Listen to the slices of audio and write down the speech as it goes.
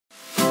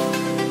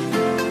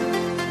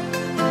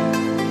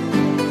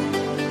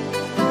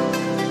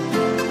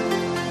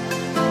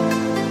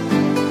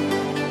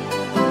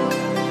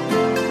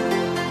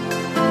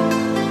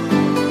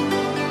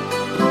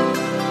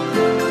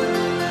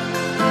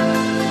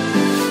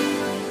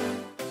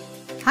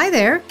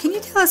there. Can you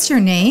tell us your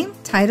name,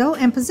 title,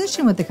 and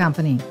position with the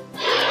company?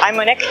 I'm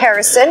Monique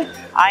Harrison.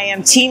 I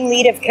am team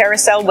lead of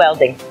Carousel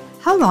Welding.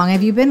 How long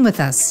have you been with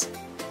us?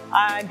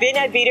 I've been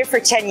at Vidir for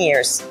 10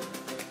 years.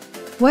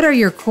 What are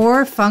your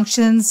core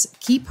functions,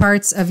 key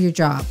parts of your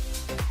job?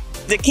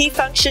 The key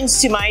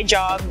functions to my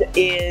job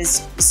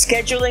is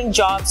scheduling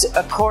jobs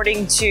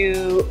according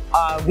to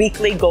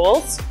weekly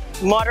goals,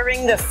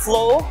 monitoring the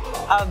flow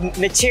of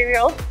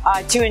material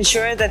to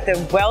ensure that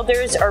the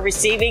welders are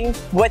receiving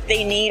what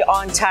they need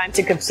on time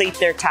to complete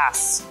their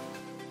tasks.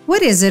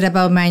 What is it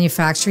about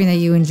manufacturing that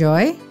you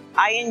enjoy?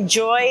 I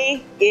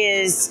enjoy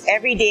is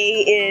every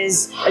day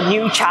is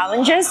new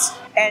challenges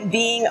and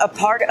being a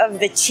part of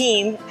the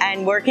team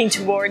and working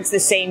towards the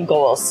same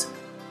goals.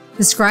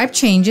 Describe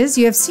changes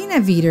you have seen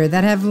at Vidir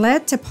that have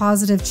led to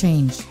positive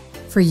change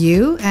for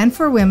you and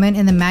for women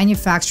in the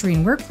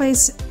manufacturing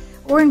workplace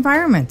or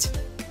environment.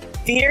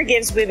 Vidir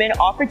gives women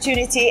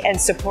opportunity and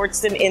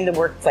supports them in the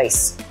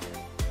workplace.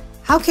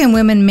 How can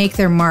women make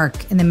their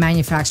mark in the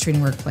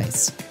manufacturing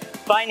workplace?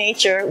 By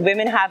nature,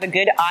 women have a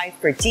good eye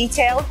for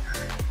detail.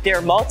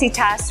 They're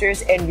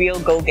multitaskers and real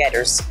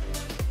go-getters.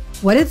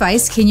 What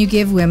advice can you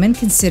give women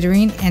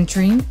considering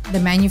entering the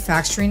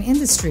manufacturing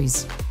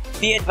industries?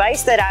 The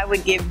advice that I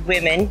would give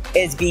women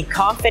is be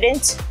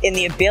confident in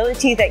the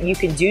ability that you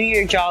can do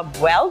your job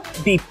well,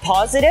 be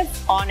positive,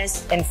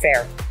 honest, and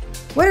fair.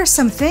 What are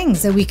some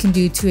things that we can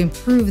do to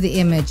improve the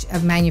image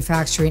of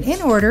manufacturing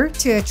in order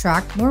to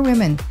attract more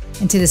women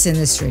into this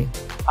industry?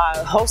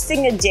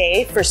 Hosting a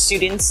day for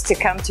students to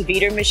come to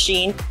Vidir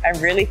Machine and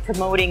really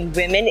promoting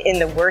women in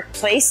the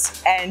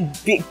workplace and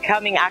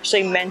becoming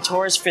actually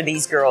mentors for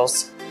these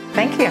girls.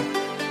 Thank you.